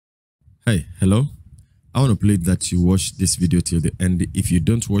Hey, hello. I want to plead that you watch this video till the end. If you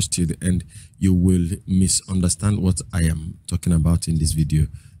don't watch till the end, you will misunderstand what I am talking about in this video.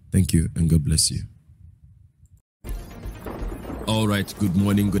 Thank you and God bless you. All right, good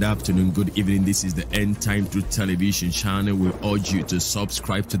morning, good afternoon, good evening. This is the End Time Truth Television channel. We urge you to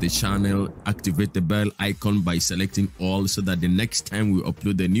subscribe to the channel, activate the bell icon by selecting all so that the next time we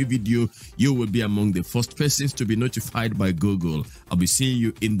upload a new video, you will be among the first persons to be notified by Google. I'll be seeing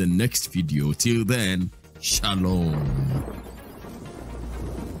you in the next video. Till then, shalom.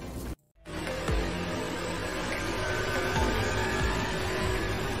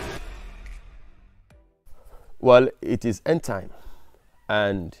 Well, it is end time,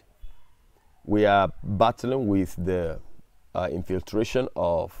 and we are battling with the infiltration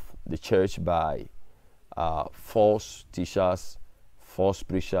of the church by false teachers, false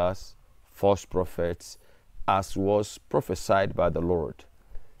preachers, false prophets, as was prophesied by the Lord.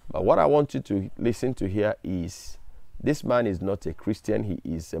 But what I want you to listen to here is, this man is not a Christian, he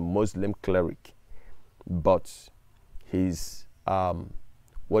is a Muslim cleric. But his,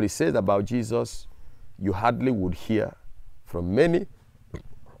 what he says about Jesus, you hardly would hear from many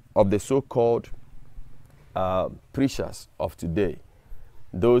of the so-called preachers of today,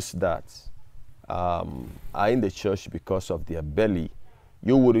 those that are in the church because of their belly.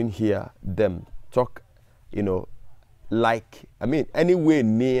 You wouldn't hear them talk, anywhere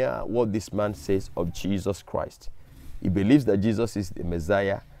near what this man says of Jesus Christ. He believes that Jesus is the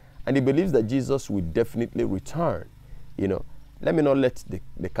Messiah, and he believes that Jesus will definitely return. Let me not let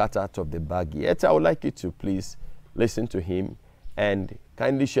the cat out of the bag yet. I would like you to please listen to him and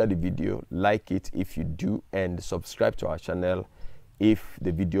kindly share the video, like it if you do, and subscribe to our channel if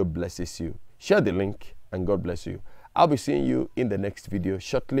the video blesses you. Share the link and God bless you. I'll be seeing you in the next video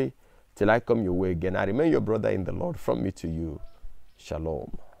shortly. Till I come your way again, I remain your brother in the Lord. From me to you,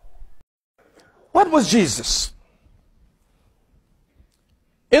 shalom. What was Jesus?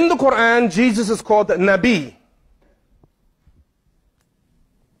 In the Quran, Jesus is called the Nabi,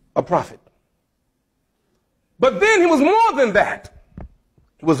 a prophet. But then he was more than that.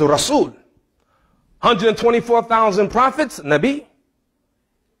 He was a Rasul. 124,000 prophets, Nabi.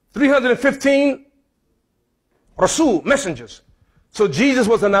 315 Rasul, messengers. So Jesus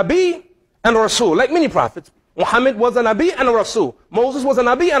was a Nabi and a Rasul, like many prophets. Muhammad was a Nabi and a Rasul. Moses was a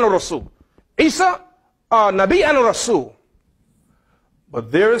Nabi and a Rasul. Isa, a Nabi and a Rasul.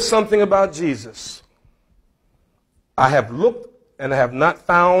 But there is something about Jesus. I have looked and I have not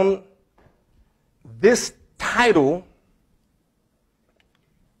found this title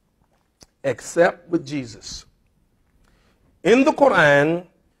except with Jesus. In the Quran,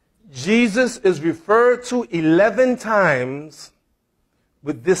 Jesus is referred to 11 times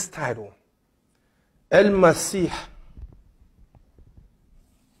with this title, Al-Masih.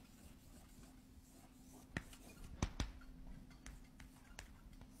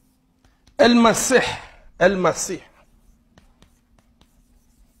 Al-Masih, Al-Masih.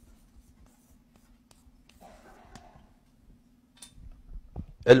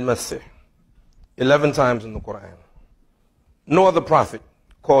 Al-Masih, 11 times in the Quran. No other prophet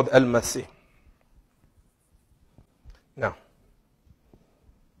called Al-Masih. Now,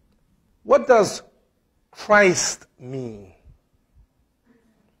 what does Christ mean?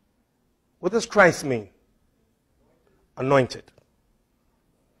 What does Christ mean? Anointed.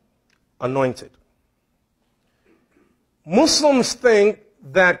 Anointed. Muslims think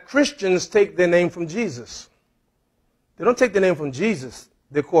that Christians take their name from Jesus. They don't take their name from Jesus.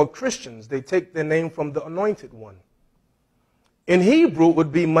 They're called Christians. They take their name from the Anointed One. In Hebrew, it would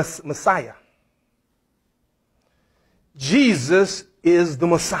be Messiah. Jesus is the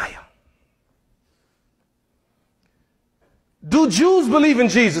Messiah. Do Jews believe in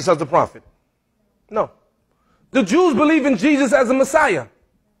Jesus as a prophet? No. Do Jews believe in Jesus as a Messiah?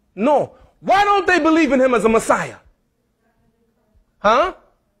 No. Why don't they believe in him as a Messiah? Huh?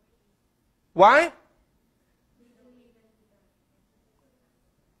 Why?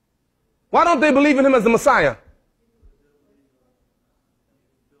 Why don't they believe in him as the Messiah?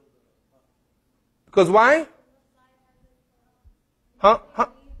 Because why? Huh?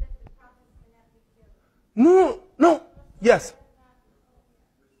 No. Yes.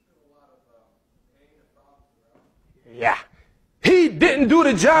 Yeah. He didn't do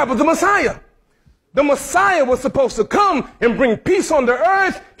the job of the Messiah. The Messiah was supposed to come and bring peace on the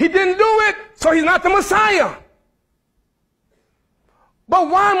earth. He didn't do it, so he's not the Messiah. But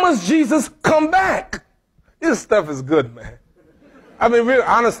why must Jesus come back? This stuff is good, man. I mean, really,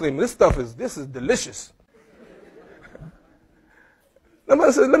 honestly, this is delicious. Let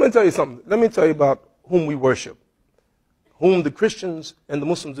me tell you something. Let me tell you about whom we worship. whom the Christians and the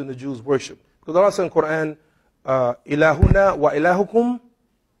Muslims and the Jews worship. Because Allah said in the Quran, Ilahuna wa ilahukum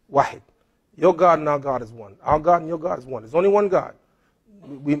wahid. Your God and our God is one. Our God and your God is one. There's only one God.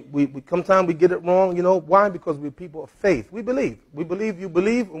 Sometimes we get it wrong, you know. Why? Because we're people of faith. We believe. We believe, you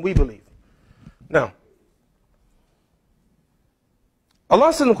believe, and we believe. Now,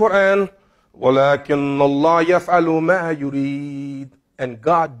 Allah said in the Quran, وَلَكِنَّ اللَّهَ يَفْعَلُ مَا يُرِيدُ. And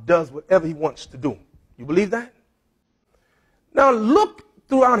God does whatever He wants to do. You believe that? Now look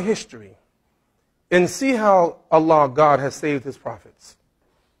throughout history and see how Allah, God, has saved His prophets.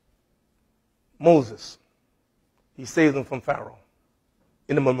 Moses, He saved them from Pharaoh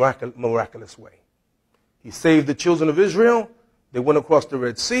in a miraculous way. He saved the children of Israel. They went across the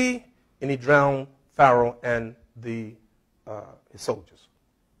Red Sea, and He drowned Pharaoh and his soldiers.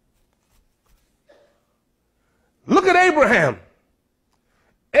 Look at Abraham.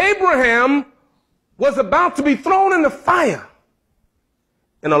 Abraham was about to be thrown in the fire,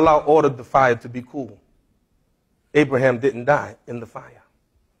 and Allah ordered the fire to be cool. Abraham didn't die in the fire.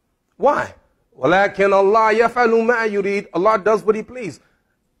 Why? وَلَكِنْ اللَّهَ يَفْعَلُ مَا يُرِيدُ. Allah does what He pleases.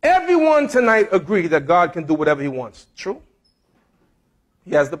 Everyone tonight agree that God can do whatever He wants. True?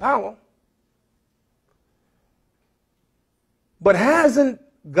 He has the power. But hasn't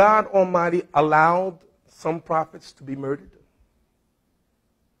God Almighty allowed some prophets to be murdered?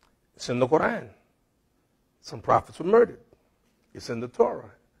 It's in the Quran. Some prophets were murdered. It's in the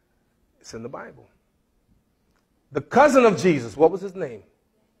Torah. It's in the Bible. The cousin of Jesus, what was his name?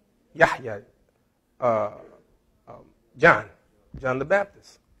 Yahya. John the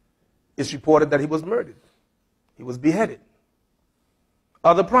Baptist. It's reported that he was murdered. He was beheaded.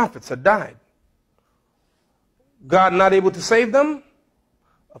 Other prophets had died. God not able to save them?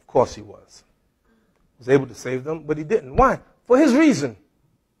 Of course He was. He was able to save them, but He didn't. Why? For His reason.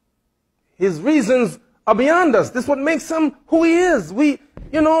 His reasons are beyond us. This is what makes Him who He is.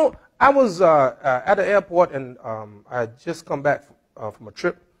 I was at the airport, and I had just come back from a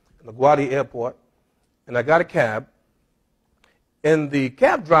trip in LaGuardia Airport, and I got a cab, and the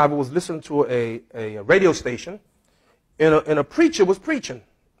cab driver was listening to a radio station, and a preacher was preaching,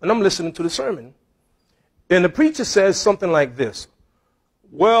 and I'm listening to the sermon, and the preacher says something like this: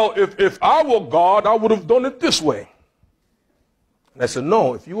 well, if I were God, I would have done it this way. And I said,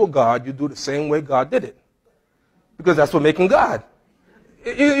 no, if you were God, you do the same way God did it, because that's what making God.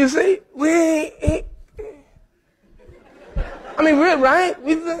 You see, we're right.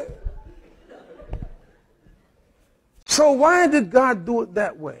 So why did God do it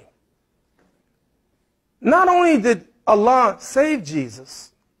that way? Not only did Allah save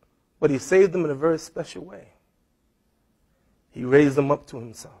Jesus, but He saved him in a very special way. He raised him up to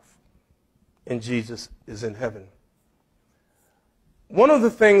Himself, and Jesus is in heaven. One of the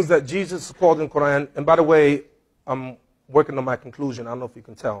things that Jesus is called in the Quran, and by the way, I'm working on my conclusion. I don't know if you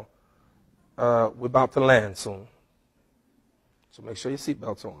can tell. We're about to land soon. So make sure your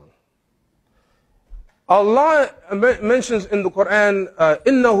seatbelts are on. Allah mentions in the Quran,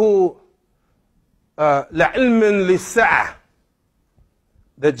 إِنَّهُ لَعِلْمٍ لِلسَّاعَةِ,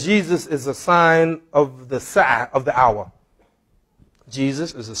 that Jesus is a sign of the sa'ah, of the hour.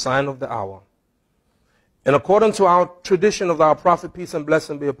 Jesus is a sign of the hour. And according to our tradition of our Prophet, peace and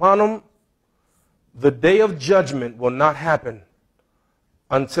blessing be upon him, the day of judgment will not happen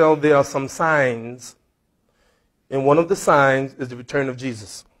until there are some signs, and one of the signs is the return of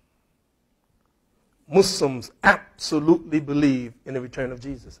Jesus. Muslims absolutely believe in the return of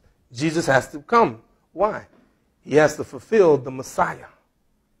Jesus. Jesus has to come. Why? He has to fulfill the Messiah.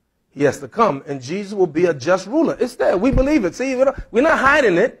 He has to come, and Jesus will be a just ruler. It's there. We believe it. See, we're not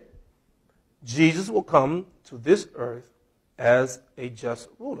hiding it. Jesus will come to this earth as a just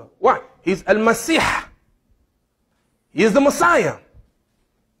ruler. Why? He's Al-Masih. He is the Messiah.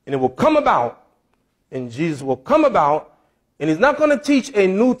 And it will come about, and Jesus will come about, and He's not going to teach a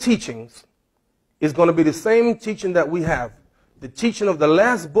new teachings. It's going to be the same teaching that we have, the teaching of the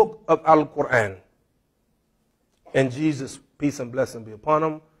last book of Al-Quran. And Jesus, peace and blessing be upon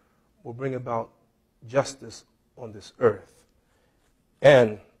Him, will bring about justice on this earth.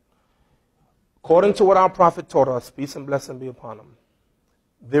 And according to what our Prophet taught us, peace and blessing be upon him,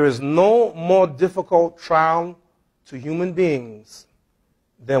 there is no more difficult trial to human beings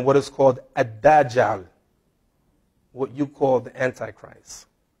than what is called Ad-Dajjal, what you call the Antichrist.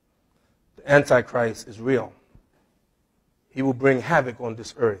 The Antichrist is real. He will bring havoc on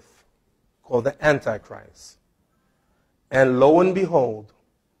this earth, called the Antichrist. And lo and behold,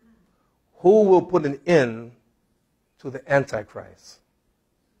 who will put an end to the Antichrist?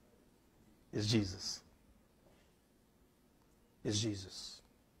 Is Jesus. Is Jesus.